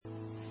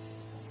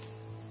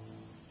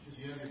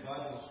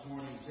Bible this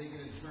morning, take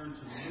it and turn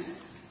to Luke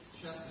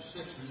chapter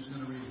 6. We're just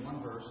going to read one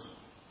verse.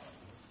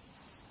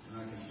 And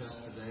I confess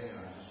today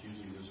I'm just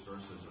using this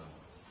verse as a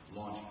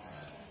launch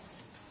pad.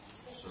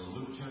 So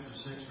Luke chapter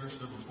 6, verse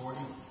number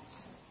 40.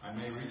 I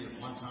may read it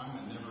one time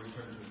and never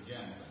return to it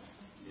again, but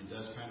it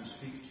does kind of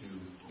speak to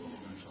what we're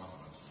going to talk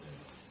about today.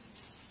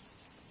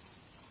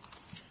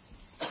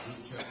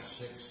 Luke chapter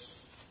 6,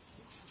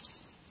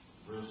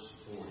 verse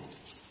 40.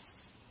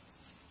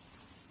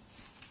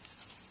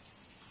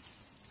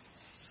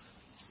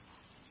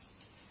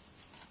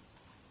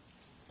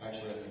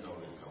 Actually, I think I'll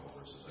read a couple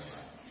verses.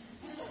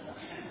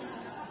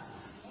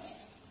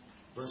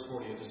 Verse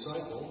 40, a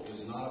disciple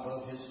is not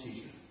above his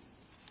teacher,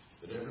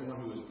 but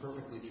everyone who is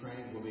perfectly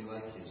trained will be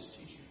like his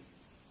teacher.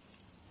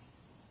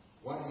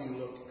 Why do you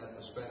look at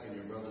the speck in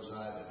your brother's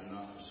eye but do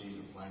not perceive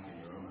the plank in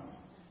your own eye?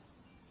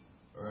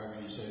 Or how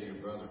can you say to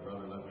your brother,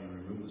 brother, let me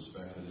remove the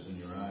speck that is in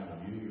your eye,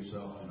 when you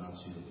yourself do not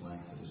see the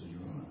plank that is in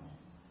your own eye?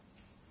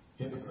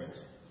 Hypocrite,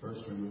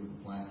 first remove the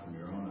plank from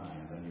your own eye,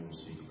 and then you will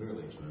see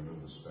clearly to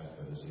remove the speck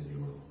that is in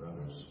your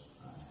brother's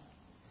eye.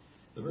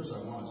 The verse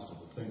I want us to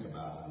think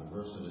about, and the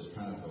verse that is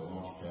kind of the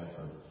launch pad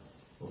for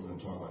what we're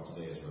going to talk about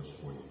today, is verse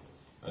 40.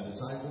 A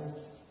disciple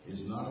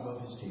is not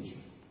above his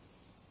teacher,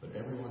 but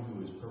everyone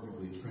who is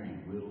perfectly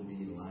trained will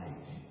be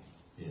like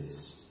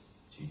his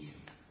teacher.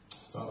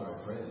 Father, I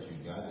pray that you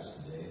guide us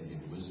today and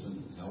give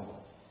wisdom and help.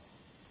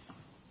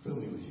 Fill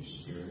me with your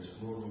Spirit.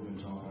 Lord, we've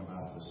been talking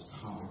about this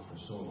topic for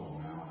so long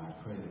now, and I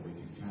pray that we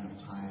can kind of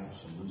tie up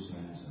some loose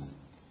ends and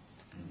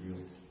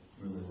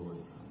really,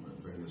 Lord,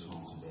 bring this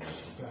home today.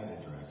 So guide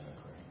and direct, I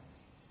pray.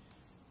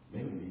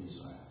 May we be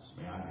disciples.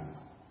 May I be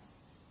one.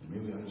 And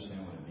may we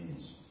understand what it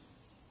means.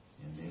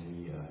 And may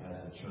we,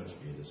 as the church,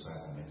 be a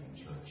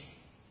disciple-making church.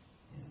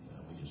 And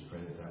we just pray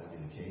that that would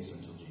be the case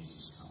until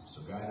Jesus comes.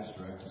 So guide us,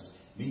 direct us.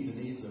 Meet the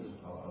needs of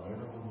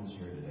everyone who's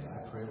here today.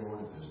 I pray,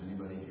 Lord, if there's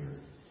anybody here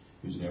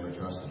who's never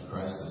trusted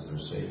Christ as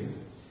their Savior,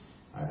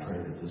 I pray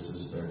that this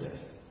is their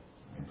day.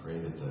 I pray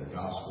that the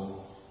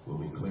gospel will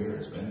be clear.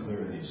 It's been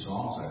clear in these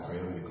songs. I pray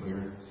it will be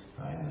clear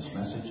in this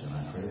message, and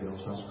I pray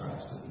they'll trust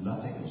Christ, that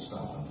nothing will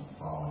stop them from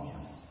following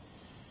Him.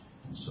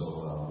 And so,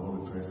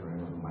 Lord, we pray for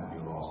anyone who might be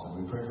lost,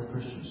 and we pray for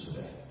Christians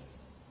today.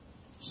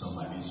 Some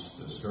might be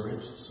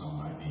discouraged, some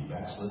might be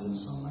backslidden,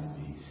 some might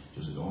be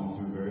just going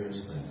through various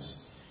things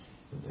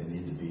that they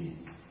need to be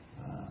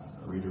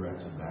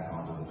redirected back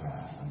onto the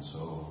path. And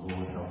so,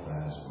 Lord, help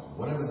that as well.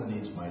 Whatever the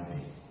needs might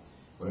be,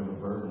 whatever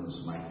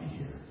burdens might be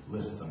here,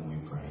 lift them, we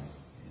pray.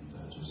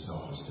 And just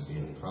help us to be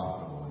a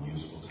profitable and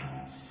useful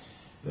time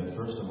that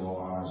first of all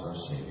honors our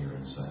Savior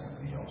and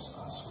secondly helps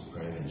us. We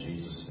pray in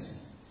Jesus' name.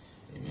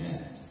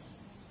 Amen.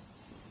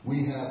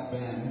 We have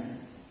been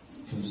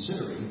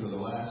considering for the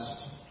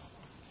last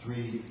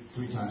three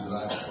times that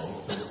I've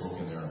spoken, Phil spoke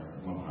in there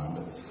one time,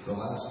 but the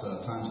last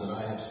times that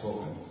I have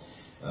spoken,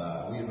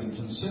 we have been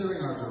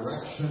considering our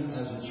direction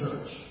as a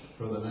church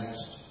for the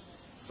next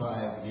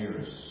 5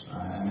 years.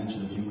 I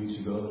mentioned a few weeks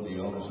ago that the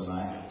elders and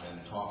I have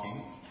been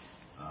talking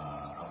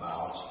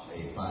about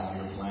a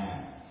 5-year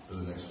plan for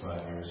the next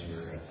 5 years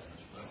here at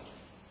Church.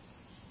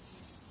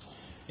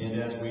 And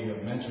as we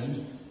have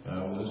mentioned,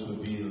 this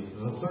would be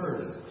the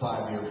third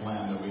 5-year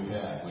plan that we've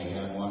had. We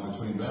had one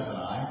between Beth and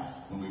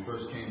I when we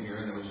first came here,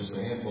 and there was just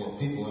a handful of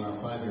people, and our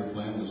 5-year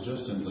plan was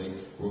just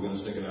simply, we're going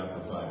to stick it out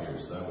for 5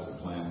 years. That was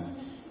the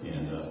plan.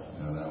 And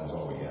that was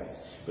all we had.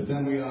 But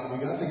then we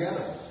got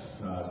together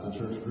as the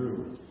church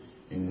grew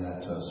in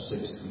that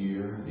 6th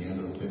year, the end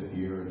of the 5th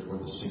year, and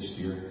toward the 6th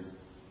year.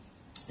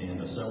 And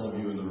several of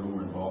you in the room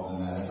were involved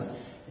in that effort.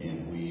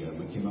 And we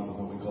came up with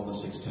what we call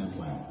the 6-10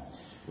 plan,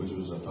 which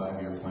was a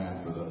 5-year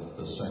plan for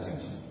the second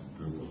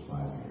group of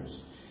 5 years.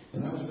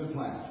 And that was a good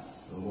plan.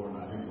 The Lord,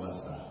 I think,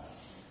 blessed that.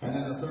 And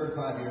then the third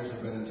 5 years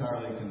have been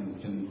entirely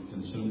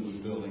consumed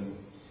with building.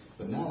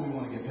 But now we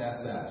want to get past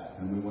that,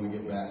 and we want to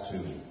get back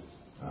to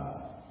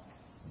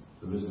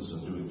the business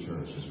of doing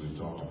church, as we've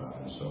talked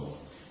about. And so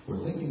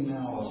we're thinking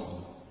now of,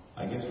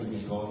 I guess we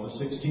could call it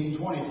the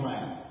 16-20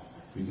 plan,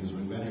 because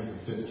we've been here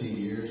for 15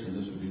 years, and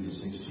this would be the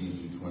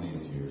 16th through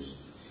 20th years.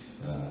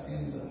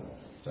 And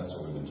that's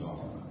what we've been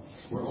talking about.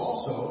 We're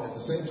also, at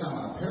the same time,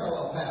 on a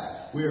parallel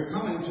path. We are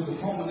coming to the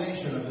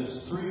culmination of this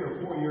 3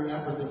 or 4 year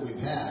effort that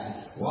we've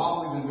had.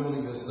 While we've been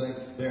building this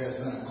thing, there has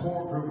been a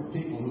core group of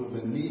people who have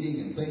been meeting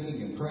and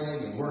thinking and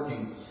praying and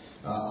working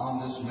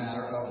on this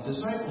matter of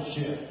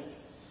discipleship.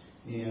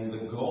 And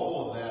the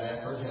goal of that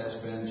effort has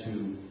been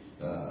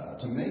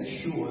to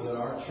make sure that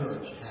our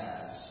church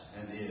has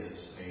and is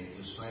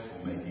a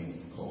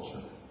disciple-making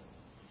culture.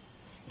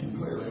 And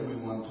clearly we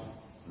want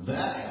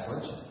that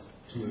effort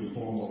to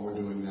inform what we're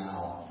doing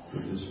now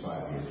with this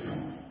 5-year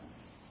plan.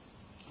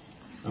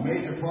 A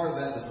major part of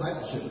that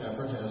discipleship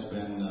effort has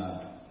been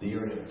the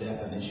area of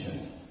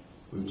definition.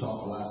 We've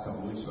talked the last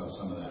couple of weeks about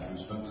some of that.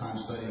 We've spent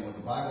time studying what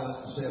the Bible has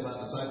to say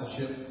about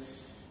discipleship,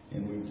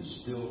 and we've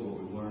distilled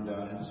what we've learned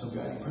down into some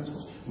guiding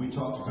principles. We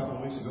talked a couple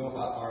of weeks ago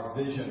about our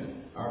vision.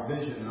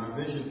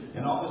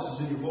 And all this is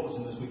in your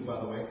bulletin this week, by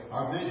the way.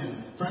 Our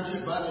vision,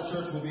 Friendship Bible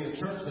Church, will be a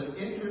church that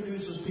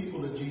introduces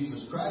people to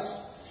Jesus Christ,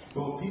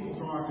 both people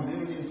from our community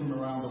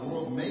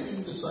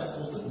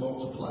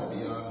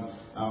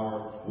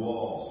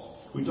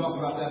We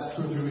talked about that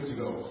 2 or 3 weeks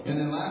ago. And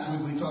then last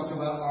week we talked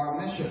about our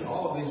mission.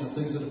 All of these are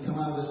things that have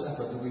come out of this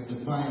effort that we've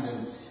defined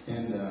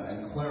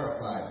and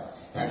clarified.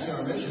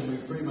 Actually, our mission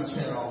we've pretty much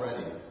had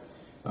already.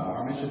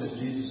 Our mission, as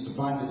Jesus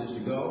defined it, is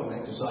to go and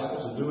make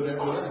disciples and do it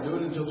everywhere and do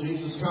it until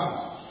Jesus comes.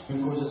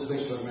 And of course, it's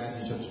based on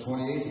Matthew chapter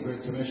 28, the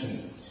Great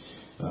Commission.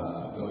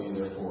 Go ye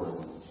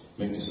therefore and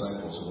make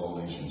disciples of all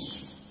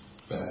nations,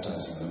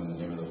 baptizing them in the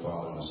name of the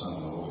Father, and the Son,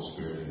 and the Holy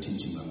Spirit, and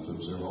teaching them to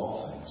observe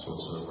all things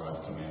whatsoever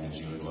I've commanded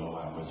you. And lo,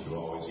 I'm with you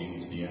always,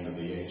 even to the end of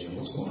the age. And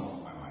what's going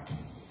on with my mic?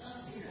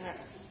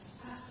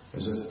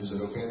 Is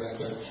it okay back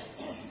there?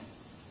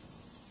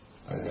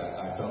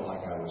 I felt like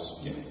I was,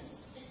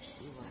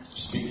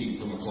 speaking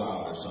from a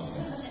cloud or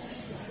something.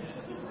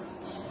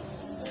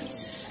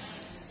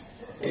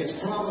 It's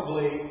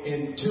probably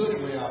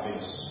intuitively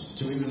obvious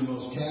to even the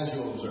most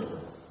casual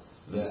observer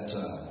that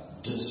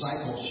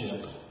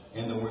discipleship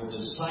and the word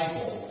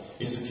disciple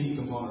is a key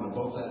component of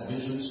both that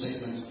vision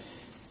statement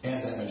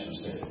and that mission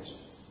statement.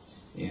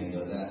 And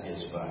that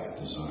is by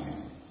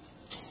design.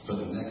 For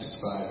the next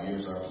 5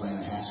 years, our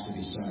plan has to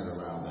be centered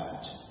around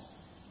that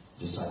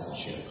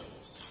discipleship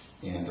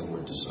and the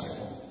word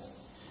disciple.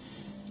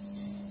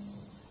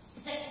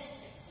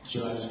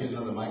 Should I just get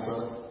another mic,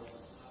 brother?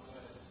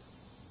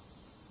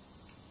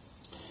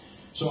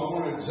 So I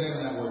want to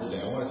examine that word today.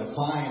 I want to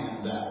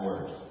define that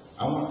word.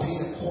 I want to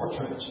paint a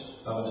portrait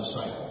of a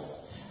disciple.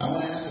 I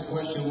want to ask the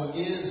question, what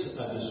is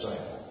a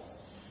disciple?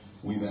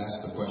 We've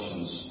asked the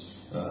questions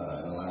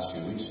in the last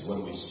few weeks.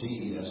 What do we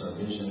see? That's our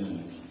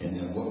vision. And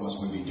then what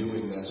must we be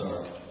doing? That's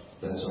our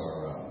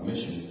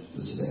mission.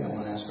 But today I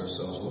want to ask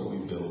ourselves, what are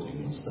we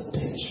building? What's the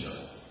picture?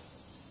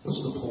 What's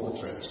the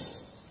portrait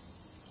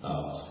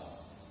of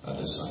a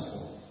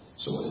disciple?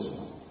 So what is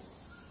one?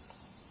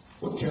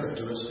 What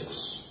characteristics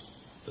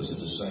does a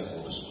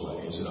disciple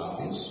display? Is it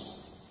obvious?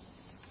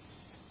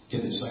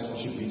 Can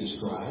discipleship be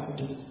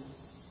described?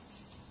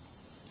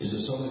 Is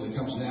it something that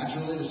comes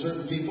naturally to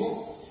certain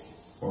people?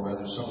 Or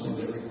rather something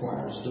that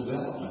requires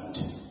development?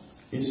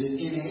 Is it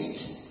innate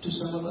to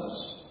some of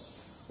us?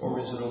 Or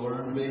is it a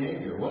learned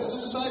behavior? What is a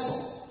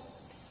disciple?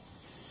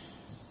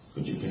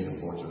 Could you paint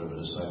a portrait of a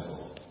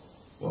disciple?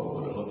 What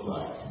would it look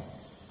like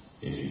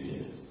if you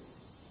did?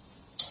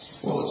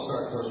 Well, let's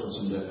start first with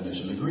some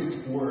definition. The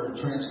Greek word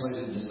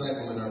translated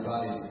disciple in our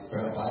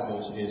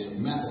Bibles is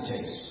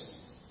mathetes.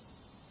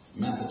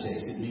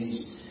 Mathetes. It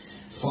means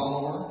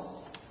follower,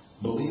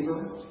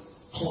 believer,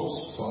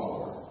 close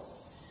follower.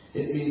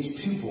 It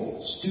means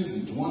pupil,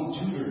 student, one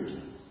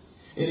tutored.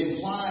 It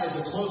implies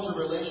a closer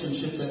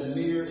relationship than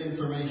mere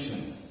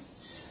information.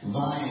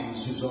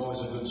 Vines, who's always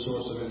a good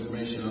source of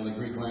information on the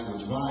Greek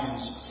language,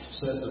 Vines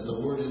says that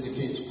the word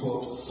indicates,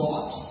 quote,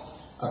 thought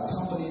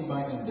accompanied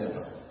by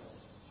endeavor.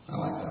 I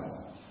like that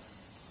one.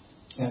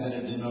 And that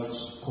it denotes,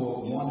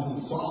 quote, one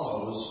who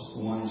follows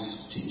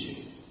one's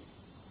teaching.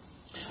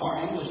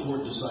 Our English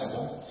word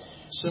disciple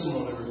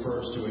similarly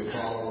refers to a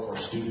follower or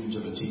student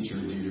of a teacher,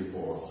 leader,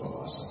 or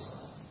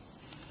philosopher.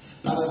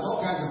 Now, there's all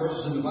kinds of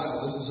verses in the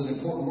Bible. This is an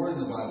important word in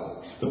the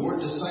Bible. The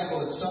word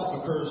disciple itself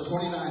occurs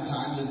 29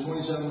 times in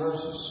 27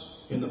 verses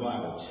in the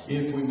Bible.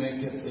 If we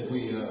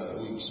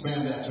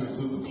expand that to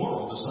include the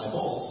plural,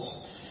 disciples,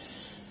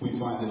 we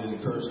find that it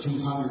occurs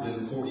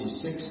 246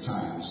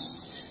 times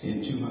in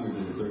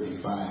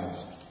 235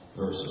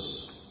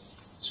 verses.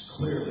 It's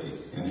clearly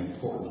an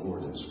important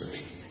word in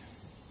Scripture.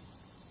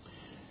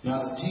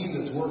 Now, the team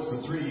that's worked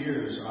for 3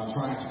 years on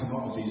trying to come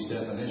up with these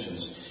definitions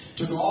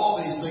took all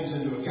these things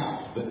into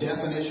account. The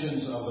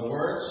definitions of the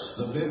words,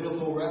 the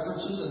biblical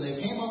references, and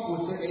they came up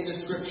with a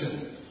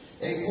description,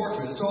 a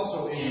portrait. It's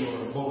also in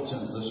your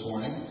bulletin this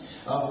morning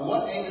of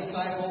what a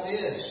disciple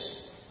is.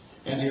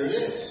 And here it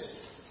is.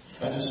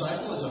 A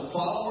disciple is a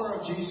follower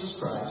of Jesus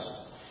Christ,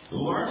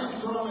 learning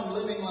from and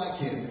living like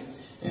Him,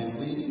 and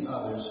leading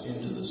others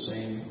into the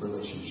same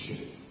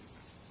relationship.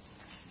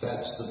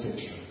 That's the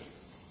picture.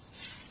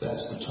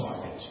 That's the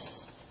target.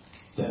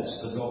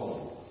 That's the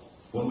goal.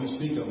 When we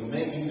speak of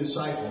making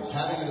disciples,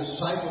 having a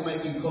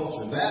disciple-making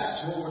culture,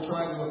 that's what we're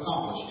trying to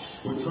accomplish.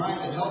 We're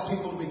trying to help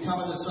people to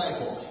become a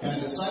disciple.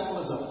 And a disciple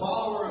is a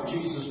follower of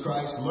Jesus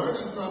Christ,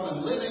 learning from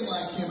and living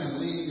like Him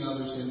and leading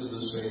others into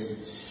the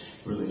same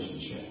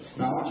relationship.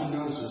 Now, I want you to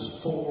notice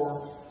there's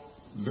 4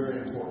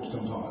 very important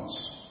components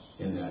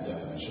in that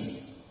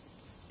definition,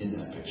 in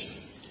that picture.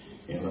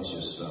 And let's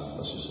just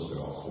look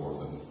at all 4 of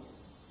them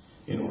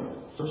in order.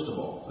 First of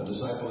all, a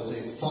disciple is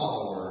a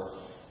follower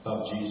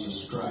of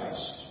Jesus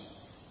Christ.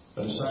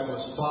 A disciple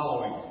is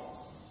following.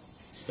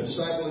 A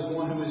disciple is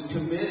one who is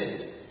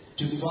committed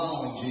to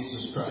following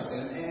Jesus Christ.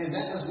 And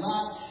that's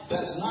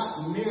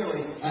not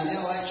merely an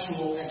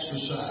intellectual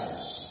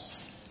exercise.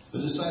 The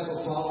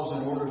disciple follows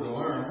in order to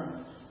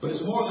learn, but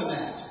it's more than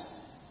that.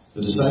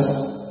 The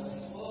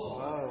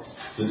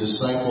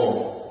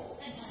disciple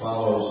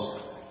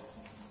follows.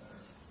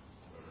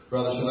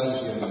 Brother, should I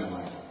just give you the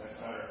mic?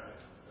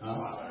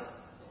 Huh?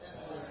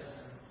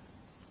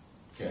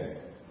 Okay.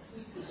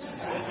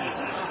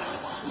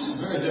 This is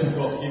very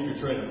difficult to keep your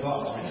train of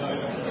thought, let me tell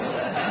you.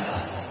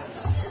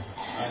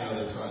 I know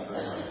they're trying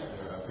very hard.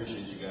 I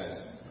appreciate you guys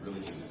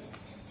Really do.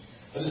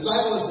 A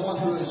disciple is one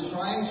who is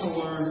trying to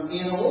learn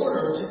in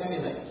order to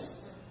emulate.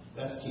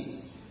 That's key.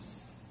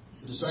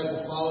 The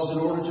disciple follows in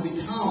order to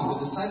become.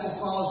 The disciple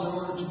follows in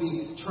order to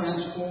be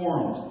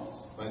transformed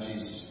by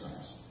Jesus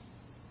Christ.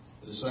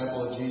 The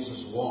disciple of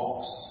Jesus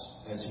walks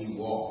as he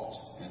walked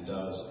and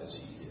does as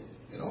he did.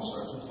 It all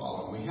starts with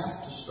following. We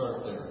have to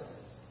start there.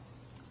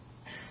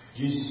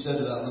 Jesus said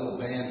to that little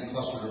band who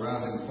clustered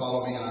around him,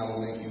 "Follow me and I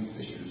will make you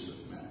fishers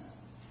of men."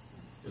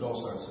 It all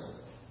starts there.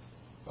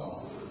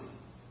 Follow me.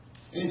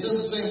 And he says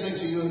the same thing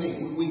to you and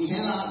me. We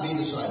cannot be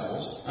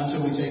disciples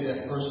until we take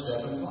that first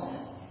step and follow.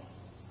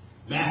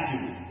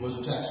 Matthew was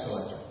a tax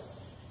collector,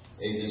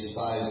 a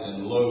despised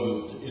and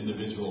loathed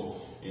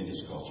individual in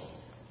his culture.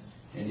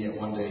 And yet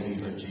one day he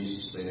heard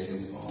Jesus say to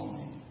him, "Follow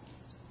me."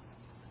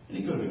 And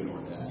he could have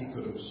ignored that. He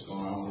could have just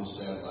gone on with his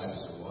sad life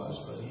as it was,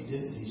 but he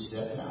didn't. He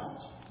stepped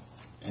out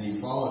and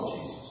he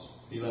followed Jesus.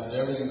 He left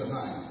everything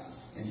behind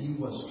and he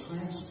was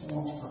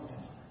transformed forever.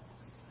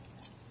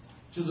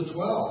 To the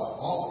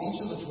 12,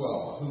 each of the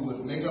 12 who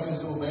would make up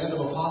his little band of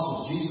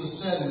apostles, Jesus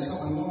said in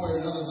one way or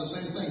another the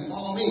same thing,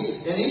 "Follow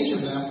me." And each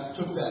of them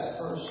took that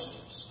first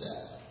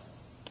step.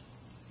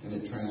 And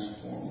it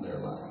transformed their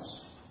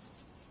lives.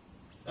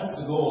 That's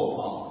the goal of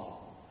following.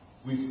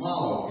 We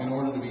follow in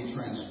order to be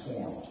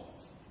transformed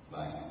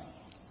by him.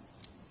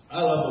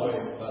 I love the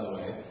way, by the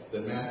way,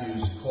 that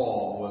Matthew's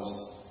call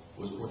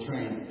was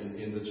portrayed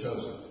in The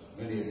Chosen.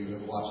 Many of you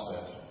have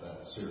watched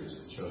that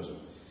series, The Chosen.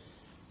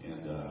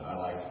 And I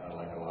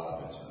like a lot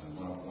of it. And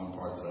one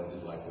part that I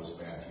did like was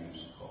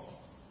Matthew's call.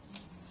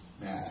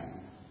 Matthew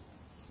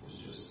was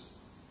just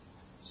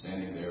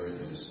standing there in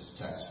his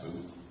tax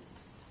booth.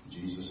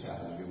 Jesus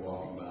happened to be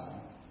walking by.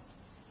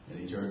 And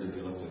he turned and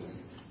he looked at him.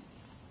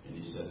 And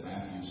he said,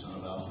 "Matthew, son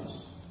of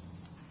Alphaeus,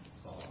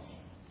 follow me."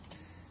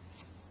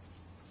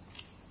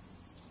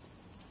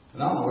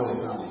 And I don't know where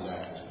they found these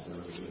actors, but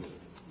they're really good.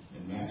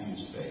 And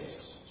Matthew's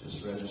face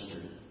just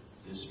registered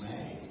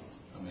dismay,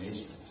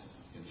 amazement,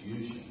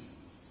 confusion,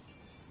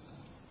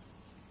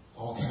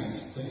 all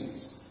kinds of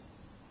things.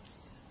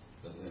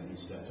 But then he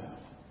stepped out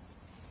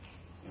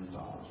and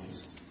followed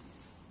Jesus.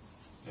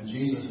 And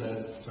Jesus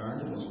had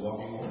turned and was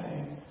walking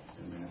away,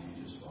 and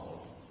Matthew just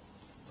followed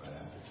right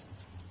after.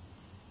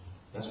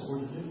 That's what we're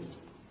to do.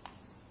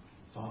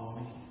 Follow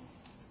me.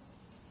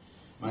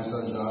 My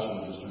son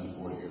Joshua just turned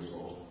 40 years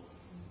old.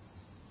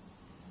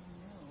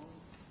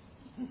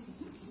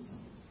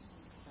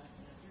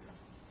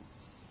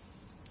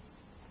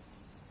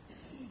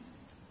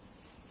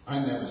 I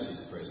never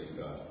cease praising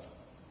God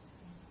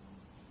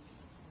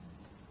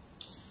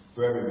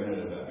for every minute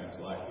of that man's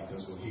life,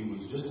 because when he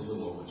was just a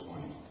little over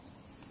 20,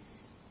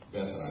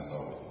 Beth and I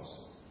thought it was.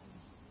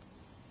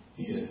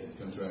 He had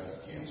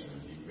contracted cancer,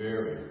 and he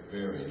very,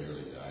 very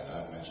nearly died.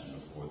 I've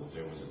mentioned before that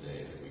there was a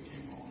day that we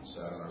came home and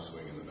sat on our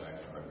swing in the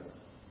backyard,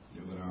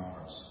 knew in our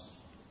hearts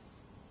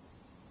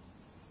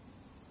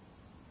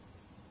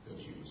that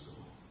he was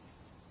gone.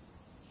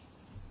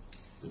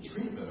 The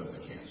treatment of the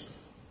cancer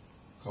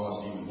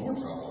caused even more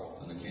trouble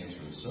than the cancer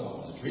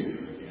itself. The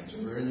treatment of the cancer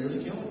very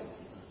nearly killed him.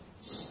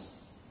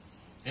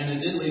 And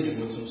it did leave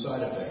him with some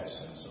side effects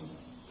and some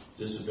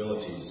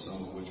disabilities,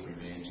 some of which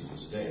remain to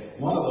this day.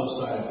 One of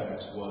those side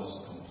effects was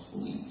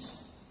complete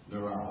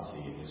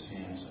neuropathy in his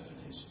hands and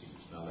in his feet.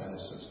 Now that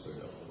has since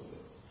cleared up a little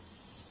bit.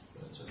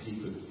 But he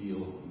could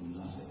feel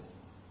nothing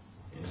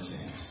in his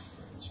hands.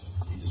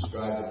 He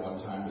described it one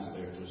time as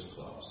they're just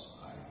clubs.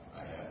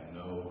 I have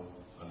no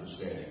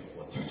understanding of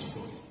what they're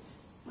doing.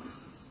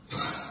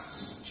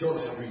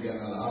 Shortly after he got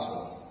out of the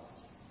hospital,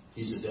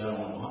 he said, "Dad, I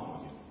want to hunt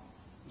with you."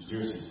 It was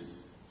deer season.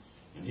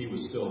 And he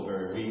was still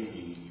very weak.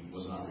 He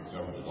was not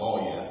recovered at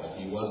all yet, but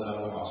he was out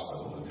of the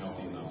hospital and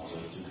healthy enough to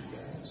do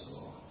that. And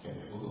so, okay,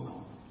 we'll go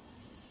hunt.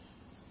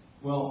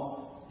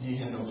 Well, he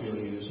had no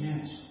feeling in his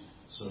hands,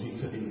 so he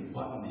couldn't even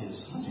button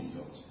his hunting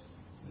coat.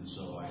 And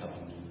so I helped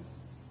him do that.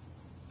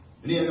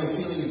 And he had no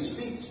feeling in his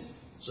feet,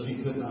 so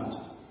he could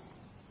not,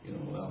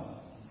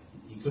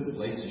 he couldn't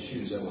lace his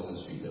shoes. That wasn't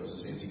his feet, that was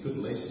his hands. He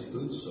couldn't lace his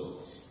boots,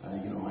 so, I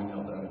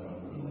knelt down in front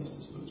of him and laced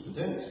his boots. But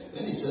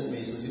then he said to me,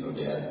 he says,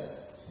 "Dad,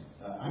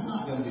 I'm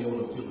not going to be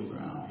able to feel the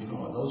ground.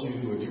 Those of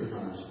you who are deer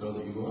hunters know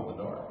that you go out in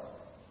the dark.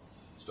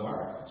 It's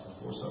dark. It's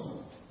before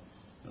sunlight.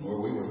 And where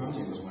we were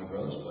hunting was my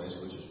brother's place,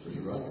 which is pretty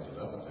rugged and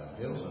up and down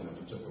hills. And if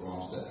you took the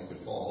wrong step, you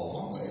could fall a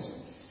long ways."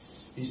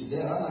 He said,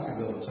 "Dad, I'm not going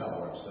to be able to tell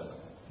where I'm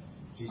stepping."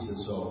 He said,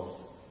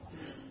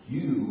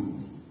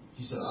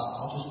 he said,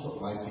 I'll just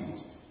put my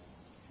feet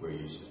where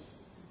you step.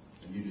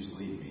 And you just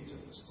lead me to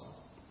the spot."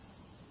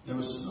 There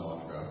was snow on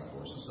the ground, of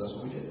course, and so that's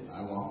what we did.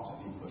 I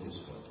walked, and he put his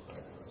foot right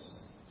where I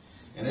stepped.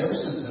 And ever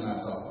since then, I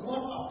thought, what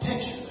a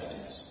picture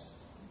that is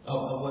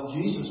of what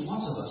Jesus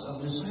wants of us,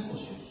 of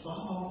discipleship.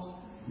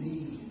 Follow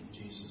me,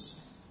 Jesus.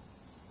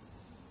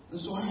 And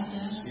so I have to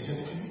ask you,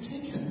 have you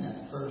taken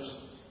that first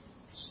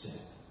step?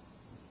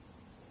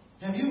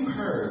 Have you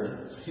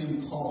heard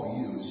him call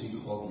you as he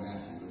called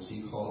Matthew, as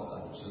he called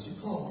others, as he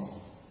called me?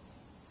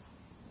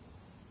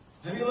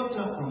 Have you looked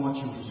up from what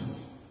you were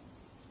doing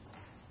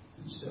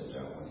and stepped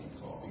out when he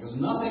called? Because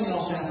nothing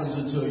else happens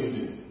until you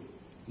do.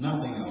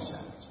 nothing else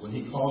happens. When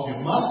He calls, you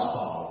must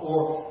follow,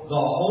 or the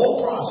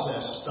whole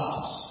process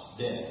stops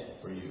dead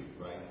for you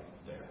right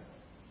there.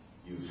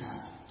 You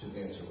have to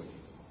answer what He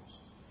calls.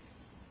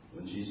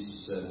 When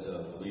Jesus said,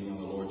 believe on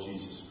the Lord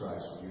Jesus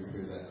Christ, when you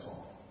hear that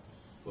call,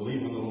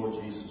 believe on the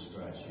Lord Jesus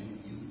Christ,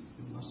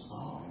 you must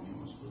follow Him, you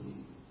must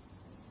believe.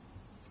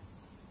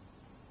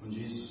 When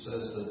Jesus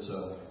says that,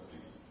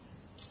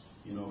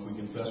 if we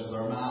confess with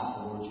our mouth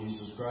the Lord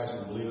Jesus Christ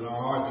and believe in our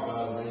heart that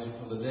God has raised Him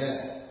from the dead,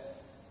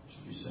 what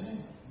should we say?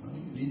 Well,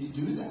 you need to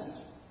do that.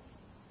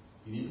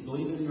 You need to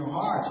believe it in your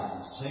heart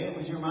and say it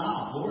with your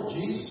mouth. Lord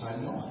Jesus, I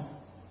know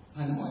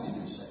I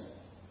need to say it.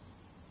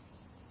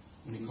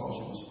 When He calls,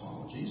 you must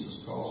follow. Jesus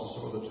calls us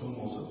over the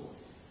tumults of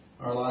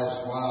our lives,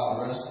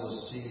 wild,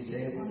 restless sea,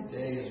 day by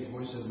day. His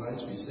voice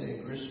invites me,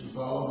 say, Christian,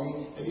 follow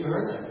me. Have you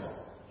heard that call?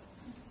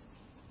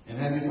 And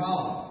have you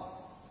followed Him?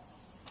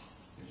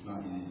 If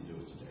not, you need to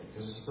do it today,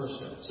 because it's the first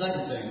step.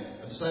 Second thing,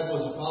 a disciple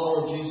is a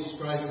follower of Jesus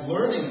Christ,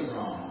 learning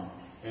from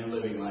and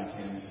living like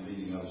Him and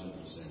leading others into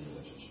the same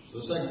relationship.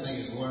 So the second thing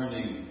is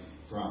learning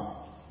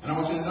from. And I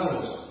want you to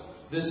notice,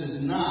 this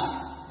is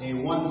not a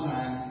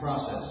one-time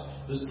process.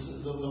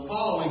 The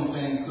following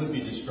thing could be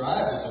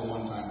described as a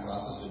one-time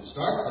process. It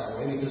starts that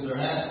way because there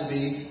has to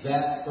be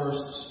that first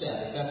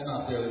step. If that's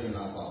not there, then you're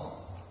not following.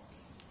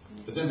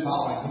 But then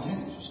following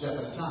continues, a step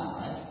at a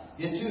time, right?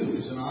 It too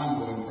is an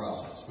ongoing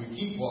process. We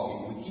keep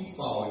walking, we keep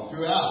following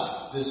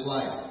throughout this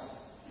life.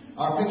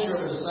 Our picture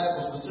of a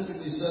disciple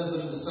specifically says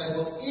that a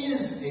disciple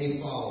is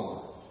a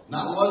follower.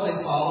 Not was a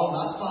follower,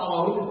 not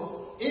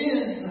followed,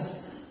 is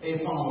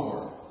a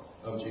follower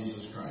of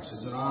Jesus Christ.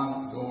 It's an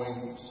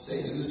ongoing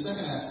state. And the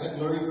second aspect,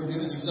 learning from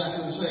Him, is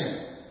exactly the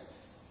same.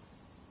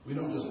 We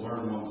don't just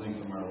learn one thing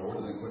from our Lord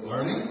and then quit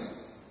learning.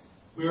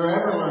 We are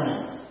ever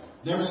learning,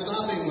 never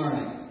stopping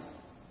learning,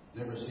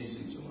 never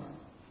ceasing to learn.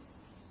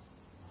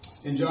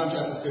 In John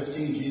chapter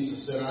 15,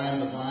 Jesus said, I am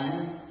the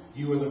vine,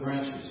 you are the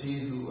branches. He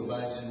who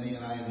abides in me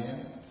and I in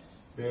him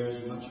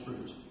bears much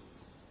fruit.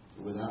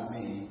 For without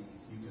me,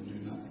 you can do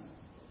nothing.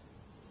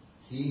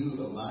 He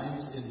who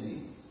abides in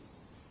me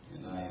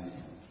and I in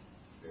him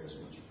bears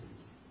much fruit.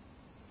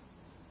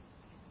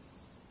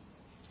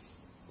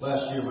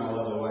 Last year, my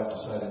lovely wife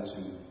decided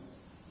to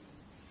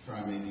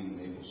try making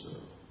maple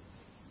syrup.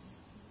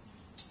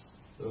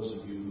 Those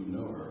of you who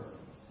know her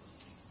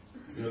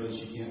know that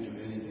she can't do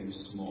anything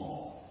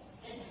small.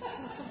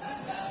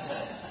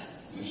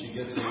 When she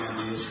gets an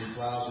idea, she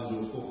plows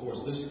into it full force.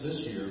 This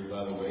year,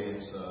 by the way,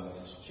 it's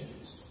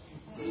chickens.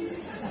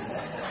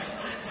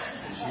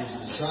 And she's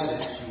decided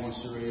she wants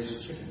to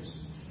raise chickens.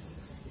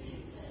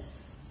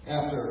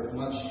 After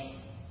much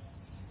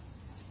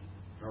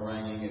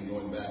haranguing and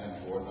going back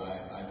and forth,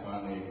 I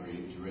finally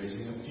agreed to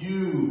raising a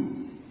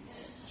few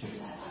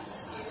chickens.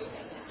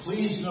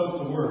 Please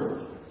note the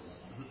word,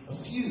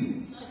 a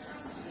few.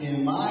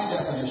 In my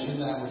definition,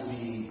 that would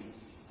be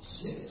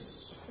 6.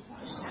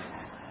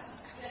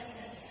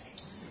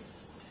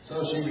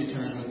 So she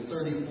returned with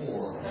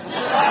 34.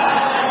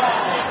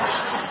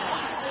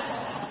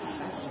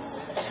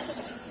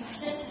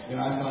 And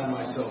I find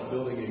myself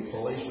building a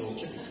palatial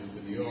chicken coop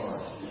in the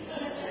yard.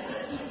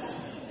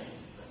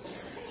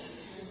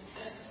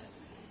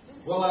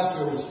 Well,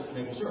 after it was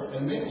maple syrup.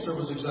 And maple syrup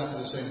was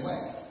exactly the same way.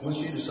 Once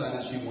she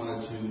decided she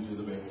wanted to do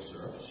the maple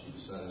syrup, she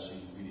decided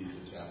we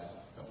needed to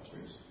tap a couple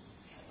trees.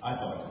 I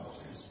thought a couple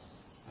trees.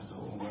 I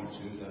thought, well, 1 or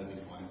 2, that'd be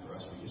fine for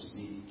us. We just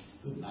need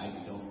good night.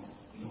 We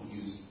don't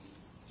use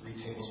 3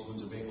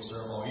 tablespoons of maple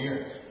syrup all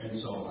year. And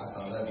so I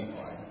thought that'd be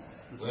fine.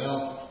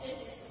 Well,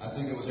 I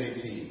think it was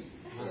 18.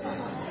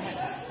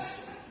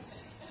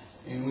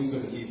 And we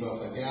couldn't keep up.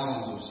 The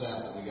gallons of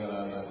sap that we got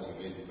out of that was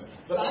amazing.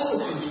 But I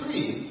was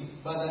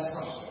intrigued by that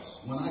process.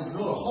 When I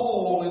drilled a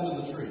hole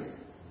into the tree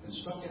and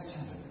stuck that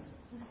tap in there,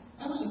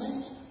 I was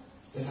amazed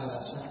at how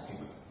that sap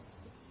came out.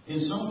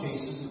 In some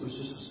cases, it was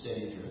just a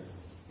steady drip.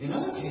 In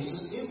other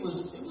cases, it was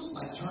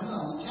like turning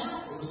on the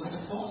tap. It was like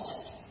a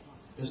faucet.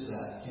 Just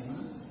that came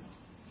out of there.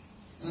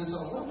 And I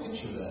thought, what a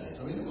picture that is.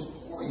 I mean, it was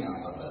pouring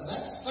out.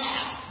 That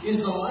sap is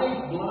the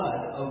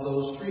lifeblood of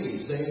those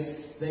trees.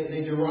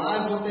 They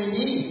derive what they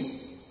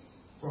need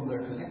from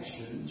their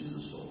connection to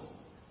the soil.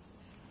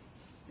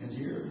 And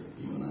here,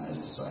 you and I as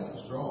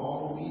disciples draw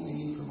all we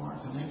need from our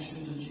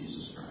connection to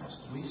Jesus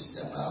Christ. We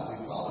step out,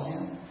 we follow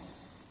Him,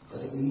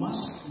 but it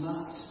must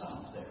not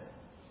stop there.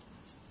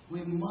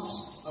 We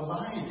must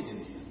abide in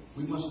Him.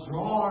 We must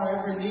draw our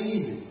every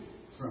need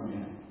from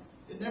Him.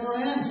 It never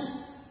ends.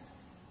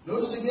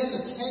 Notice again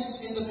the tense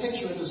in the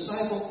picture. A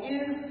disciple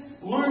is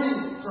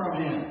learning from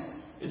Him.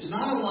 It's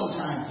not a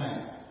one-time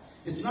thing.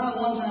 It's not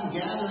a one-time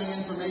gathering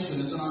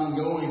information. It's an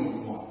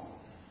ongoing one.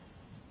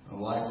 A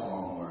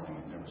lifelong learning.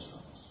 It never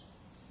stops.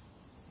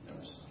 It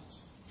never stops.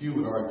 Few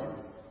would argue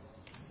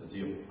that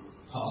the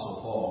Apostle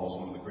Paul was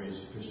one of the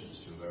greatest Christians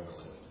to have ever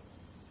lived.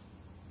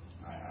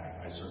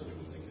 I certainly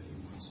would think that he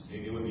was.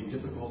 It would be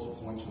difficult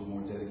to point to a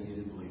more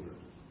dedicated believer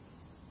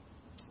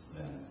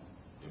than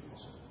the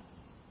Apostle Paul.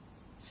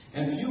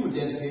 And few would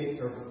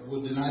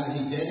deny that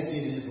he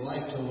dedicated his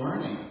life to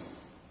learning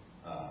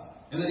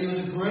And that he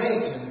was a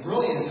great and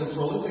brilliant and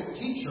prolific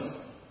teacher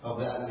of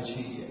that which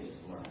he did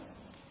learn.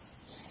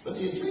 But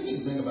the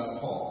intriguing thing about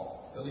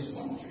Paul, at least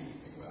one intriguing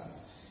thing about him,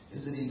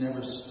 is that he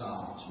never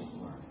stopped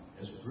learning.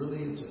 As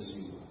brilliant as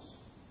he was,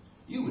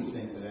 you would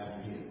think that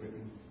after he had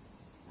written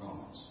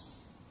Romans,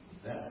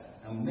 that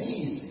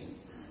amazing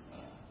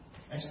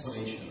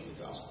explanation of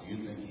the gospel,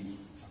 you'd think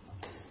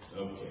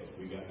okay,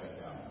 we got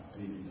that down. I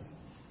need to be done.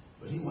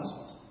 But he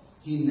wasn't.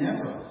 He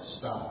never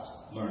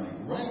stopped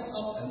learning, right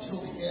up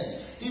until the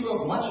end. He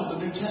wrote much of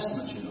the New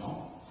Testament, you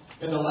know.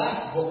 And the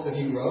last book that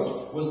he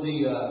wrote was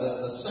the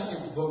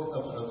second book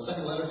of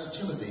second letter to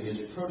Timothy,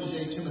 his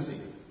protege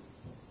Timothy.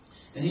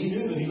 And he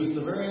knew that he was at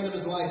the very end of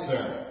his life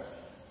there.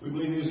 We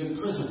believe he was in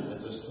prison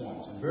at this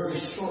point. And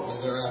very shortly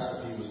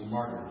thereafter, he was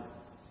martyred.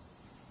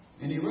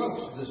 And he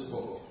wrote this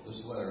book,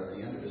 this letter, at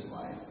the end of his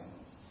life. And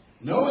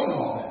knowing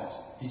all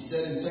that, he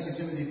said in 2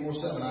 Timothy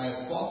 4:7, I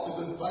have fought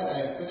the good fight,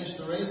 I have finished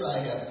the race, I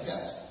have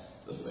kept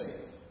the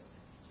faith.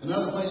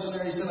 Another place in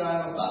there he said,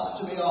 I am about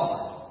to be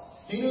offered.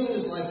 He knew that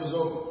his life was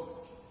over.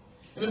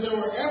 And if there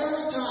were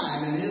ever a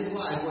time in his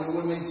life when it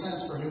would make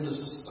sense for him to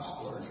just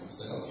stop learning and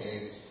say,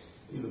 okay,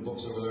 leave the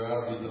books over there, I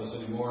don't need those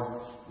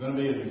anymore. I'm going to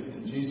be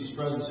in Jesus'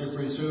 presence here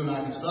pretty soon,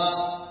 I can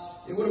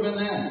stop. It would have been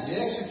then. The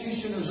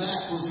executioner's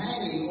axe was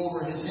hanging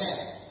over his head.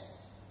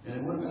 And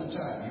it would have been a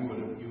time. You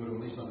would have at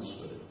least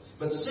understood it.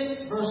 But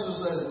 6 verses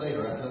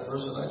later, after that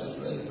verse that I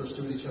just read in 1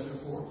 Timothy chapter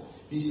 4,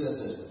 he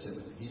said this to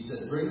Timothy. He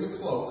said, bring the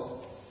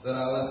cloak that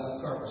I left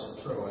with Carpus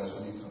at Troas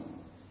when you come,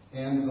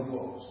 and the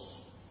books,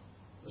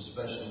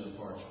 especially the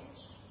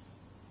parchments.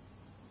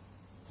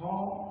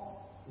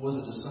 Paul was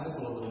a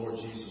disciple of the Lord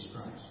Jesus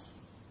Christ.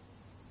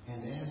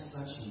 And as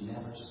such, he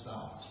never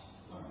stopped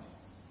learning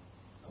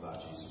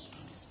about Jesus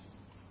Christ.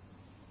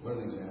 What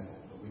an example.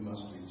 But we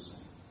must be the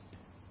same.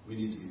 We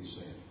need to be the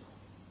same.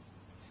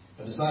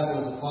 A disciple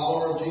is a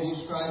follower of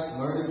Jesus Christ,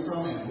 learning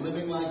from and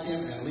living like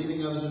him and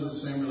leading others into the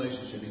same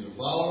relationship. He's a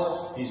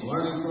follower, he's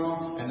learning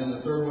from, and then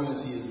the third one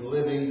is he is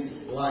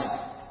living like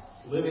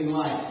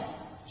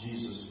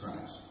Jesus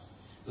Christ.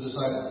 The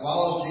disciple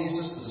follows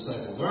Jesus, the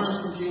disciple learns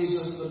from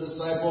Jesus, the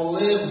disciple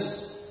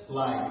lives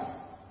like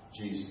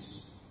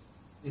Jesus.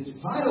 It's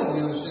vital we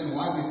understand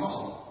why we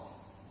follow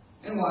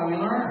and why we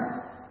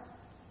learn.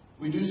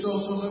 We do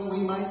so that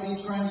we might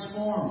be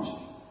transformed,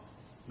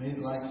 made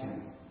like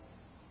him.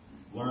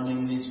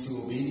 Learning leads to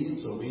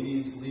obedience.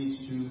 Obedience leads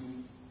to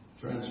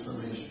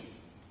transformation.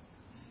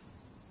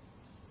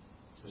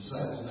 The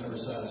disciple is never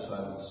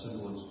satisfied with the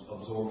simple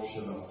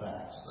absorption of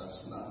facts.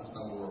 That's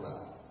not what we're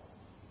about.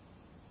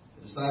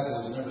 The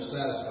disciple is never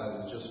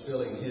satisfied with just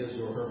filling his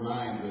or her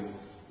mind with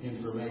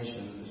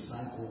information. The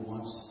disciple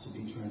wants to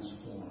be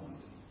transformed.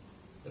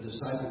 The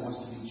disciple wants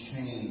to be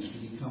changed, to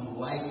become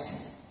like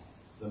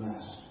the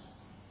Master.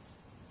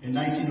 In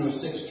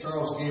 1906,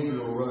 Charles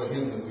Gabriel wrote a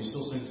hymn that we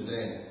still sing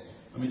today.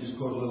 Let me just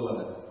quote a little of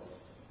it.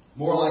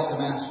 More like the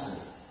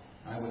Master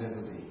I would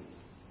ever be.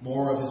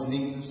 More of his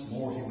meekness,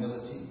 more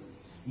humility.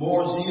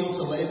 More zeal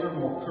to labor,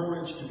 more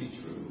courage to be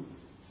true.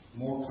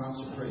 More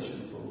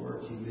consecration for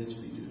work he bids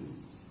me do.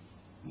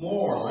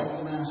 More like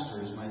the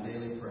Master is my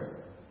daily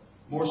prayer.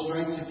 More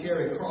strength to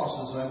carry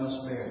crosses I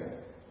must bear.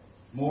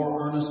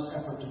 More earnest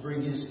effort to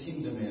bring his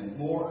kingdom in.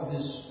 More of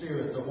his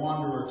spirit, the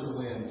wanderer to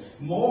win.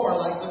 More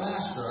like the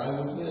Master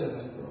I would live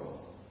and grow.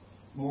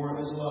 More of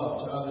his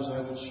love to others I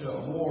would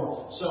show.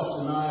 More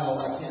self-denial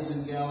like his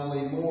in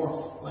Galilee.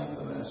 More like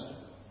the Master.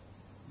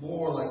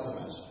 More like the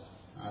Master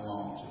I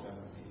long to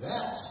ever be.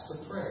 That's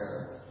the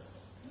prayer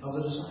of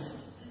the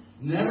disciple.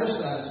 Never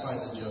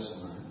satisfied to just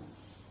learn.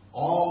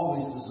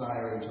 Always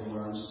desiring to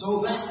learn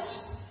so that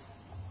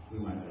we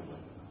might live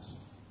like the Master.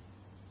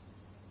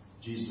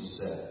 Jesus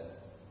said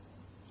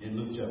in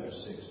Luke chapter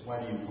 6,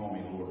 why do you call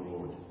me Lord,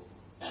 Lord,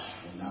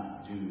 and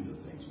not do the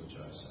things which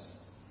I say?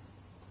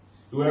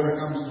 Whoever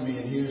comes to me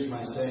and hears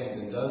my sayings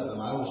and does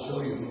them, I will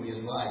show you whom he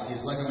is like. He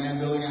is like a man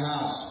building a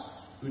house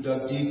who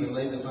dug deep and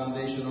laid the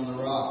foundation on the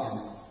rock. And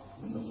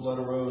when the flood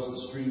arose,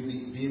 the stream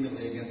beat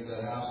vehemently against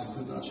that house and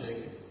could not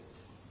shake it,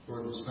 for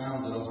it was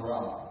founded on the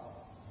rock.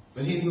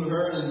 But he who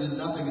heard and did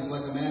nothing is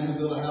like a man who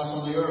built a house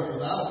on the earth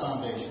without a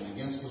foundation,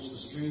 against which the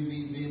stream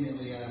beat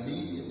vehemently, and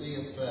immediately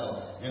it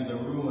fell, and the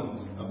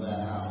ruin of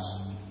that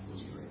house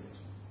was great.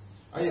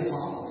 Are you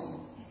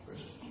following,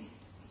 Christian?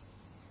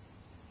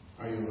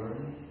 Are you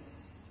learning?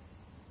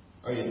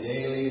 Are you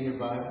daily in your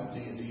Bible?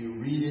 Do you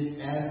read it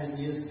as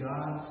it is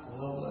God's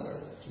love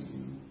letter to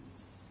you?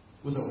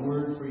 With a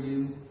word for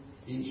you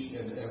each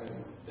and every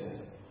day?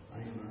 Are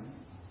you learning?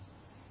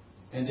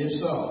 And if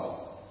so,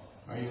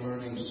 are you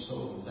learning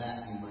so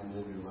that you might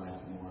live your life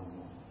more and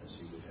more as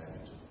he would have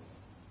you to?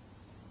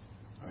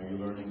 Are you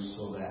learning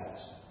so that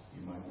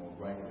you might more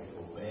rightly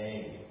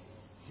obey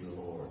your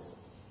Lord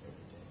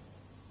every day?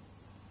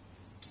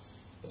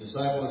 A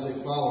disciple is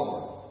a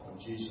follower of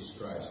Jesus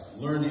Christ,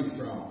 learning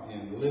from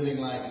and living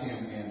like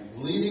him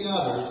and leading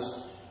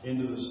others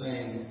into the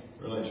same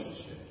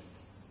relationship.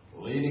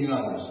 Leading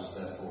others is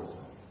that fourth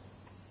thing.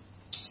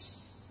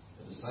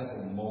 The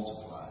disciple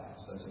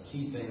multiplies. That's a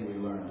key thing we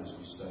learned as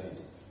we studied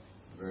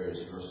various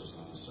verses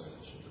on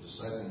discipleship. A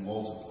disciple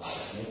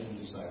multiplies, making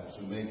disciples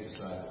who make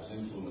disciples,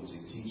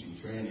 influencing, teaching,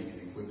 training,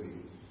 and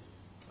equipping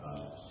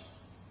others.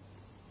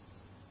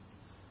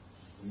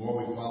 The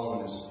more we follow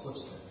in His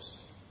footsteps,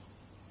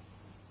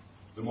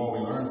 the more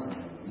we learn from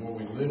Him, the more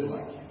we live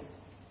like Him,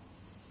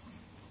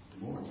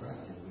 the more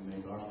attractive we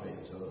make our faith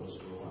to those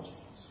who are watching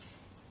us.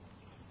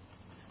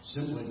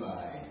 Simply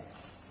by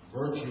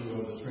virtue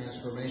of the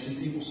transformation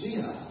people see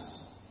in us,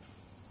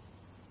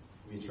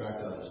 we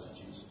attract others to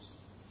Jesus.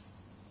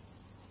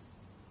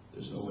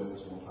 There's no way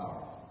that's more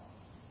powerful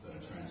than a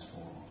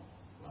transformed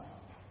life.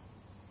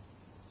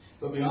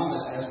 But beyond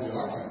that, as we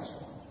are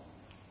transformed,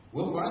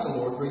 we'll find the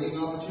Lord bringing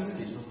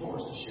opportunities before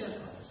us to share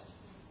Christ.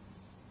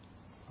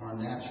 Our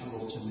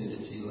natural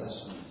timidity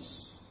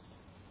lessens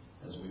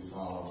as we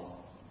follow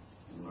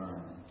and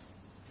learn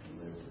and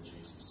live for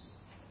Jesus.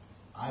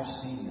 I've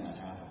seen that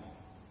happen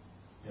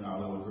in our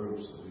little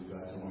groups that we've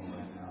got going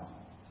right now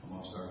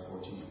amongst our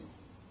 14.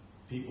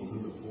 People who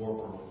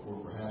before were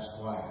perhaps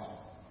quiet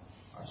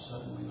are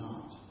suddenly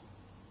not.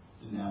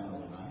 Didn't happen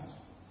overnight.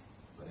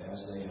 But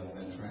as they have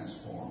been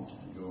transformed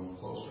and going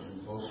closer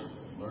and closer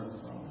and learn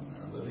from and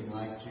are living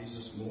like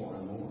Jesus more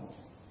and more,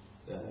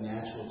 that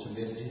natural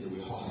timidity that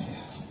we all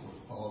have,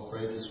 we're all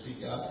afraid to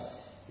speak out,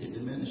 it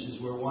diminishes.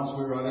 Where once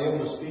we were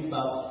unable to speak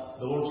about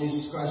the Lord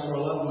Jesus Christ to our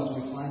loved ones,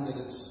 we find that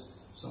it's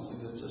something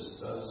that just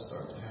does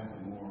start to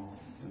happen more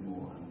and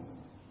more and more.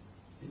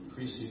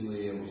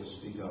 Increasingly able to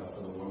speak up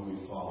for the one we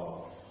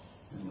follow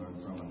and learn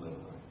from and live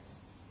like.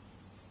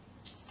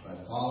 By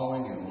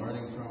following and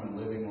learning from and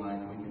living like,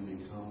 we can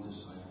become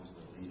disciples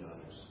that lead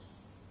others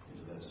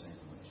into that same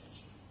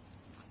relationship.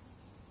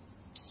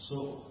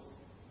 So,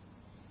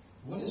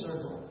 what is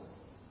our goal?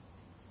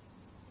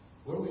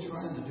 What are we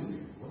trying to do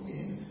here? What are we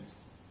aiming at?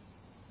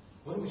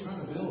 What are we trying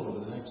to build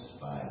over the next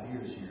 5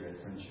 years here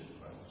at Friendship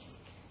Bible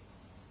Church?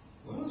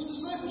 Well, it's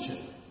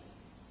discipleship.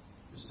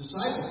 It's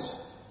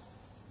disciples.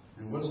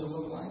 And what does it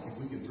look like? If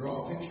we could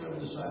draw a picture of a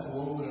disciple,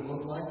 what would it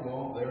look like?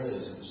 Well, there it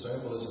is. A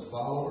disciple is a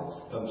follower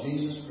of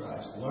Jesus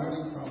Christ,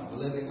 learning from and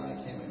living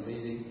like Him and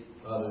leading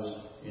others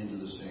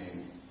into the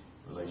same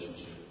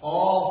relationship.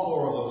 All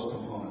four of those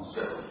components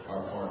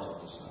are parts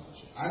of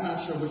discipleship. I'm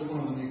not sure which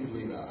one of them you could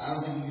leave out. I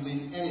don't think you can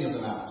leave any of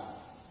them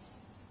out.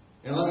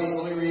 And let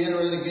me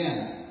reiterate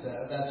again.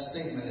 That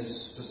statement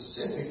is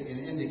specific in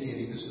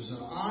indicating this is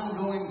an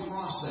ongoing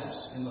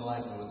process in the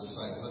life of a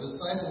disciple. A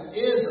disciple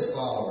is a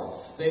follower.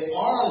 They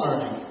are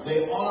learning,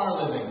 they are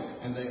living,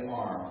 and they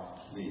are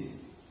leading.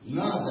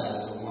 None of that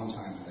is a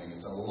one-time thing.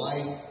 It's a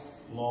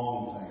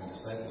lifelong thing. A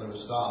disciple never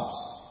stops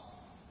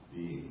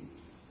being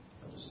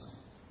a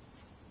disciple.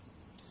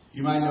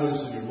 You might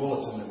notice in your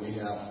bulletin that we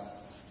have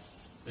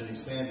an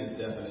expanded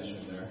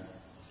definition there.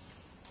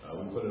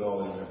 We put it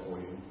all in there for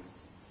you.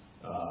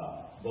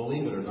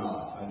 Believe it or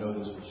not, I know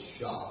this would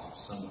shock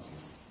some of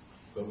you,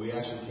 but we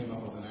actually came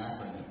up with an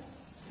acronym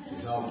to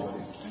help with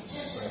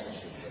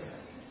discipleship there.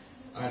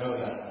 I know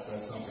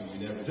that's something we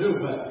never do,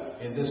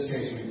 but in this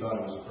case we thought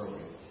it was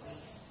appropriate.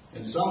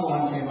 And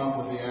someone came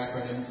up with the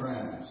acronym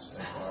FRIENDS,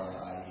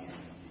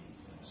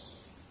 F-R-I-E-N-D-S.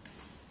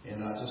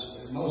 And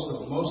just most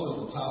of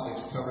the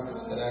topics covered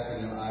by that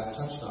acronym I've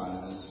touched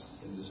on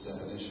in this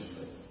definition.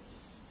 But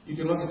you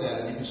can look at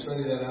that and you can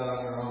study that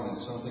out on your own.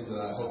 It's something that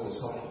I hope is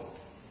helpful.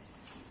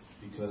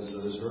 Because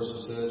this verse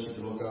says you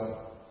can look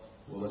up,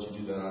 we'll let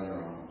you do that on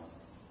your own.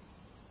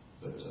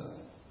 But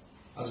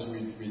I'll just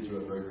read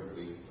through it very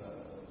quickly.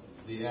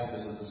 The F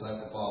is a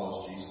disciple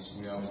follows Jesus, and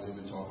we obviously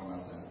have been talking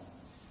about that.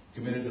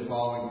 Committed to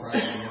following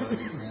Christ in order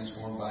to be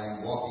transformed by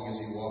Him, walking as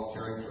He walked,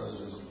 caring for others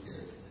as He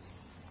cared.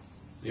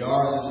 The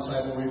R is a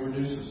disciple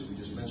reproduces.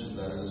 We just mentioned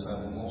that. A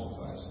disciple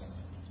multiplies.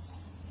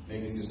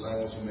 Making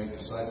disciples who make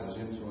disciples,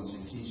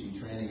 influencing, teaching,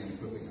 training, and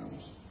equipping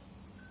others.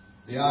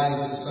 The I is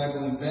a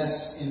disciple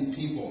invests in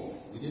people.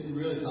 We didn't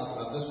really talk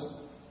about this one.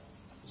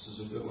 This is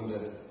a good one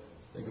to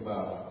think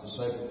about.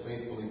 Disciple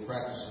faithfully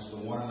practices the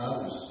one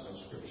another's of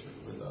Scripture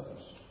with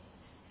others.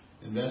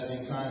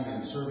 Investing time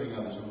in serving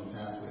others on the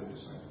pathway of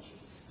discipleship.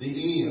 The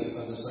E,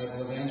 a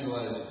disciple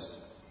evangelizes.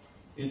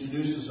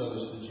 Introduces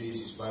others to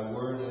Jesus by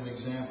word and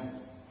example.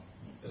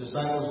 A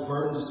disciple is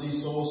burdened to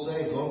see souls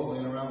saved locally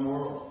and around the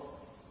world.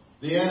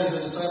 The N is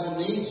a disciple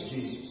needs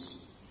Jesus.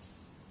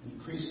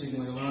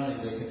 Increasingly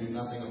learning they can do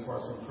nothing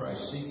apart from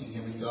Christ, seeking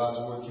Him in God's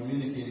Word,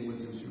 communicating with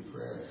Him through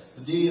prayer.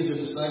 The D is a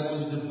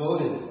disciple is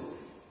devoted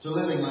to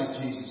living like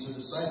Jesus. A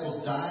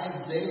disciple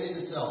dies daily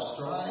to self,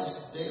 strives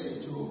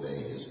daily to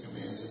obey His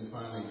commands. And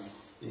finally,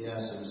 the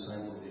S, a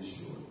disciple is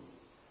sure.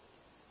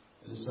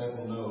 A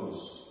disciple knows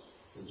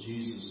that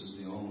Jesus is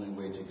the only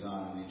way to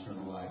God and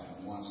eternal life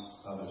and wants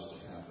others to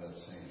have that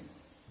same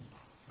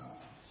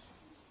confidence.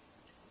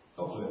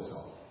 Hopefully that's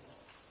helpful.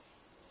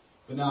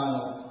 But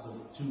now,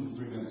 the 2 or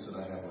 3 minutes that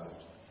I have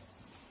left,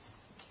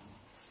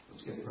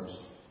 let's get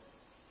personal.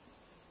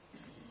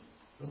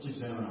 Let's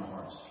examine our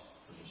hearts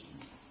for just a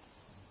minute.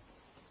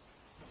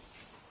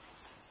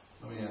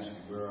 Let me ask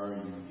you, where are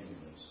you in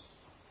this?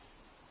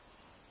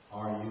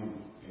 Are you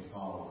a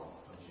follower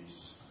of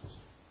Jesus Christ?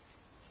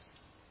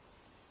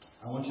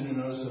 I want you to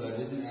notice that I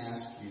didn't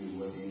ask you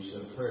whether you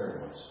said a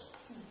prayer once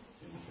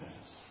in the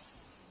past.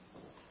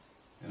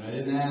 And I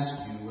didn't ask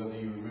you whether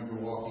you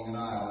remember walking an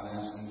aisle and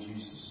asking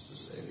Jesus to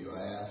save you. I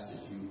asked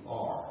if you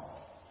are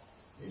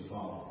a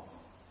follower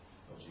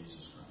of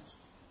Jesus Christ.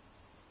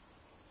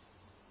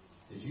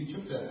 If you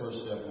took that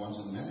first step once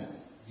and meant it,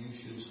 you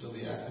should still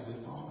be actively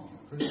following him.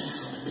 Christians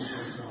don't lose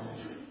their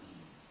salvation.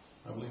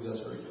 I believe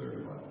that's very clear in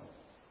the Bible.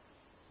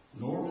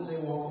 Nor do they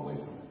walk away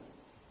from it.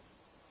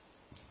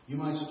 You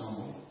might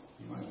stumble.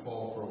 You might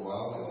fall for a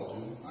while. We all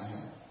do. I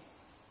have.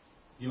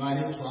 You might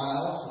hit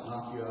trials that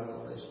knock you out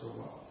of the race for a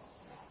while.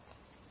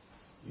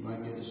 You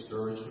might get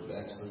discouraged or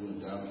backslidden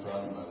and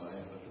downtrodden by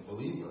life. But the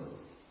believer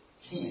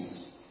can't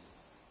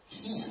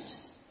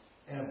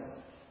ever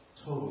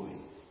totally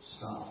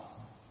stop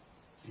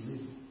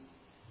believing.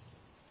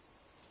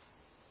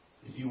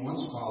 If you once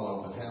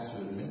followed but have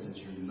to admit that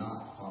you're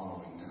not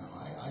following now,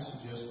 I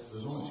suggest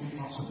there's only two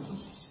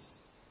possibilities.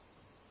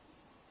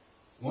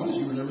 One is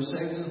you were never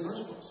saved in the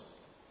first place.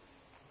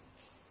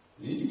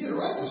 You need to get it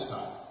right this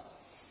time.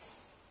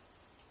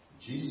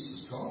 Jesus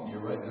is calling you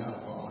right now to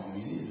follow him.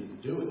 You need to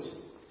do it.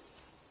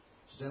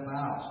 Step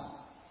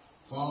out.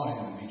 Follow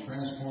him and be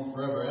transformed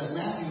forever. As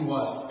Matthew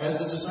was, as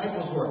the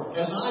disciples were,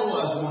 as I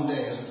was one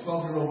day as a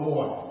 12-year-old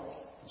boy.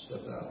 I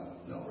stepped out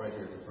and knelt right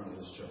here at the front of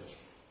this church.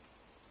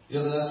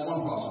 That's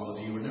one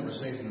possibility. You were never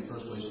saved in the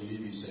first place. You need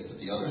to be saved.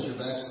 But the other is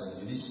you're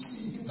backslidden. You need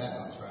to get back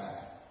on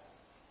track.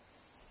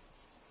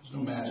 There's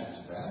no magic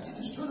to that.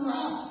 You just turn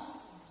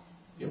around.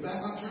 Get back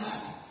on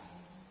track.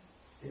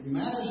 It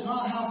matters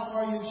not how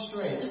far you've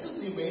strayed. This is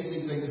the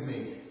amazing thing to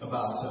me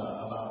about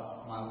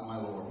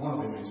my Lord. One of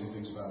the amazing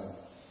things about him.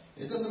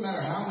 It doesn't matter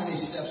how many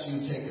steps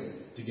you've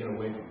taken to get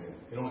away from him.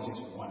 It only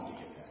takes one to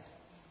get back.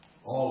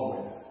 All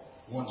the way back.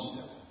 One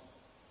step.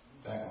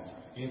 Back on track.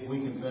 If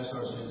we confess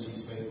our sins,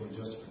 he's faithful and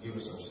just to forgive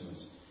us our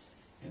sins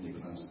and to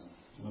cleanse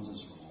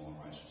us from all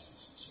unrighteousness.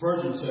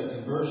 Spurgeon said,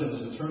 conversion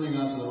is the turning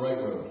onto the right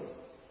road.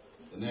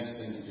 The next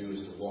thing to do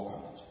is to walk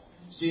on it.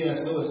 C.S.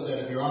 Lewis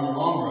said, if you're on the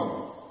wrong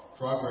road,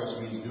 progress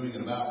means doing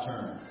an about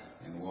turn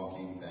and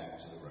walking back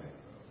to the right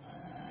road.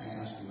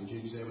 I ask you, would you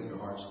examine your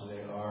hearts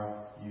today?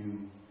 Are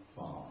you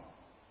following?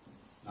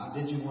 Not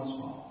did you once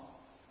follow.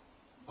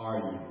 Are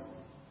you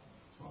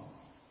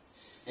following?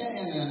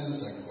 And then the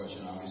second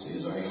question, obviously,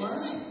 is are you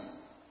learning?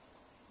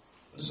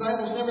 The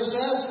disciples never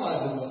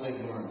satisfied with what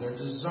they've learned. They're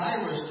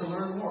desirous to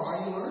learn more.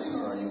 Are you learning,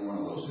 or are you one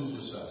of those who's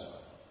just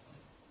satisfied?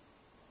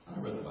 I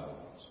read the Bible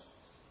once.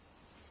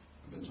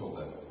 I've been told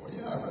that before.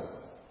 Yeah, I read the Bible.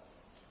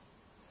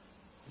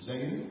 Is that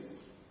you?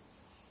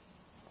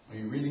 Are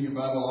you reading your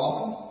Bible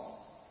often?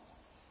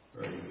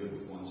 Or are you good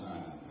with one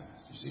time in the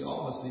past? You see,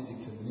 all of us need to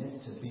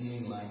commit to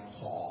being like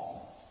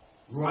Paul.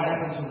 Right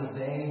up until the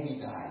day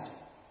he died.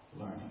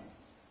 Learning.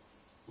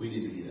 We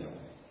need to be that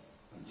way.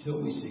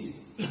 Until we see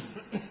him.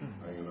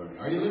 Are you learning?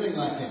 Are you living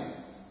like him?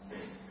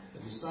 The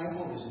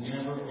disciple is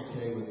never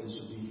okay with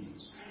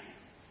disobedience.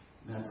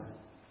 Never.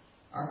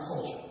 Our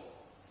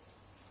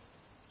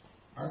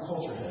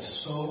culture has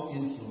so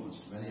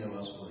influenced many of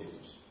us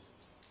believers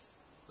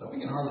that we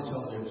can hardly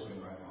tell the difference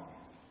between right and wrong.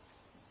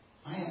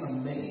 I am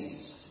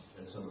amazed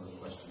at some of the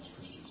questions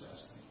Christians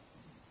ask me.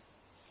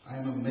 I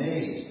am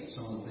amazed at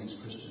some of the things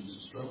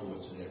Christians struggle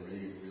with today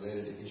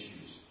related to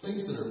issues.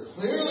 Things that are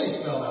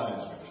clearly spelled out in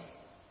Scripture.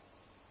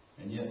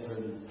 And yet,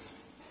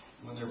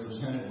 when they're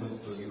presented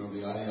with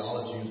the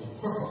ideology of the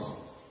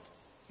world,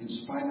 in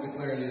spite of the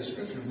clarity of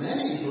Scripture,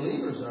 many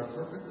believers are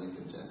perfectly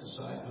content to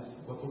side with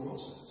what the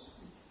world says.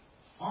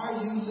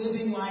 Are you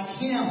living like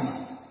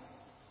him?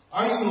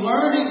 Are you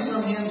learning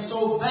from him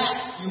so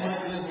that you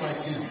might live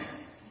like him?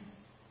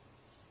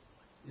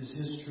 Is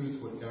his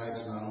truth what guides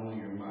not only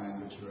your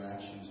mind, but your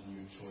actions and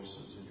your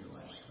choices and your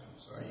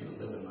lifestyles? Are you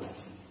living like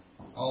him?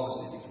 All of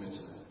us need to commit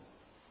to that.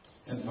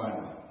 And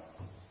finally,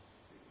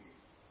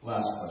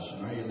 last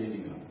question. Are you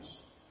leading others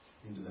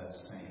into that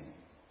same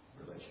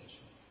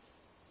relationship?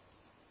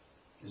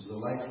 Is the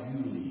life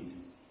you lead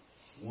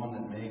one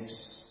that makes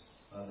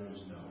others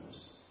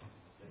notice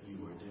that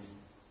you are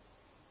different?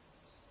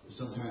 That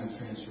some kind of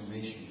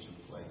transformation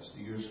took place?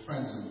 Do your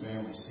friends and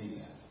family see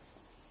that?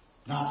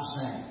 Not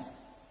the same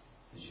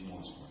as you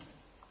once were.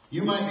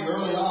 You might be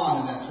early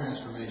on in that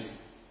transformation,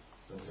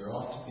 but there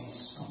ought to be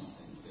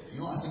something there.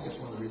 I think that's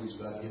one of the reasons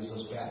God gives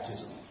us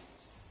baptism.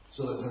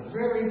 So that at the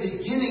very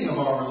beginning of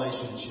our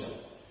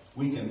relationship,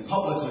 we can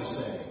publicly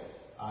say,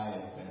 I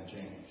have been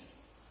changed.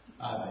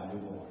 I've been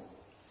newborn.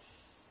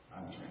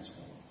 I'm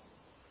transformed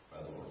by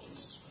the Lord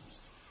Jesus Christ.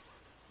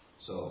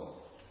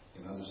 So,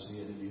 can others see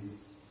it in you?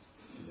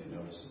 Do they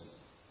notice it?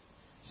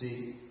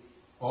 See,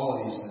 all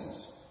of these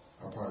things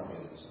are part of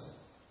being a disciple.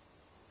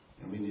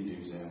 And we need to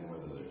examine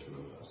whether they're true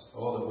of us.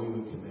 Oh, that we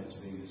would commit to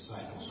being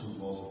disciples who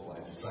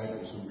multiply,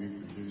 disciples who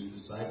reproduce,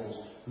 disciples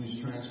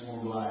whose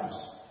transformed lives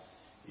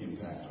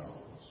impact our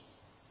worlds.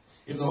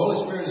 If the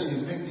Holy Spirit is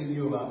convicting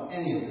you about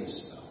any of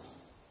this stuff,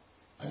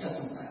 I got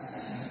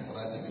what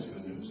I think is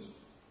good news.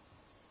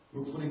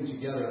 We're putting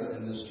together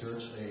in this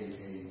church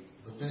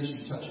the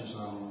finishing touches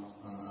on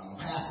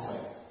a pathway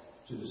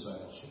to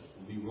discipleship.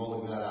 We'll be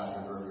rolling that out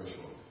here very, very shortly.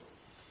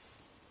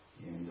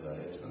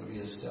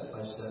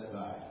 step-by-step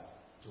guide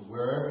to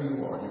wherever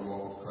you are in your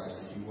walk with Christ.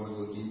 If you want to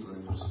go deeper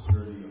into this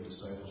journey of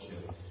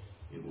discipleship,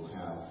 it will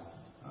have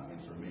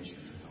information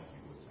to help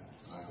you with that.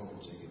 And I hope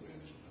you take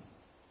advantage of that.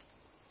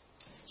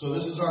 So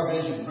this is our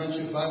vision.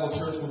 Friendship Bible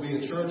Church will be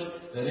a church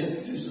that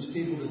introduces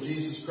people to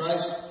Jesus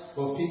Christ,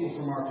 both people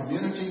from our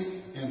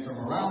community and from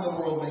around the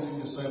world,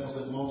 making disciples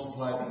that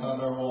multiply beyond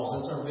our walls.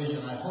 That's our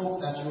vision. I hope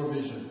that's your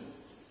vision.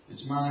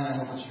 It's mine. I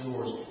hope it's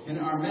yours.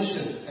 And our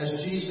mission, as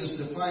Jesus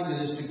defined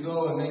it, is to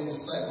go and make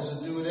disciples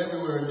and do it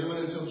everywhere and do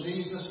it until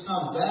Jesus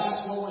comes.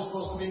 That's what we're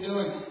supposed to be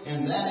doing.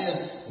 And that is,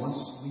 once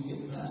we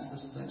get past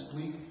this next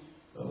week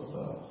of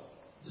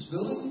this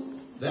building,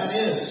 that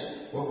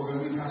is what we're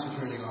going to be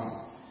concentrating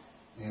on.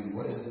 And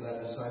what is that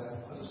disciple?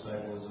 A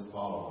disciple is a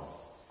follower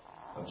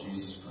of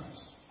Jesus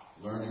Christ,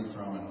 learning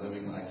from and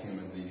living like Him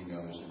and leading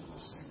others into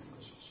the same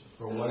relationship.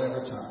 For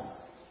whatever time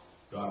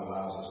God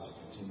allows us to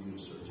continue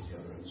to serve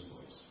together in this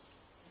place,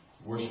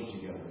 worship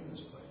together in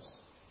this place,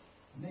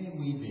 may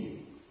we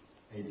be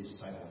a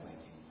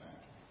disciple-making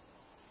factory.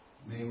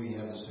 May we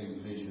have the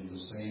same vision,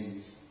 the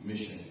same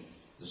mission,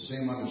 the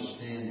same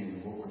understanding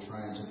of what we're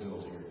trying to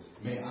build here.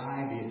 May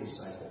I be a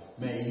disciple.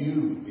 May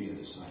you be a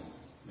disciple.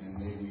 And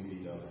may we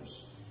lead others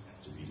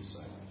to be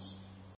disciples.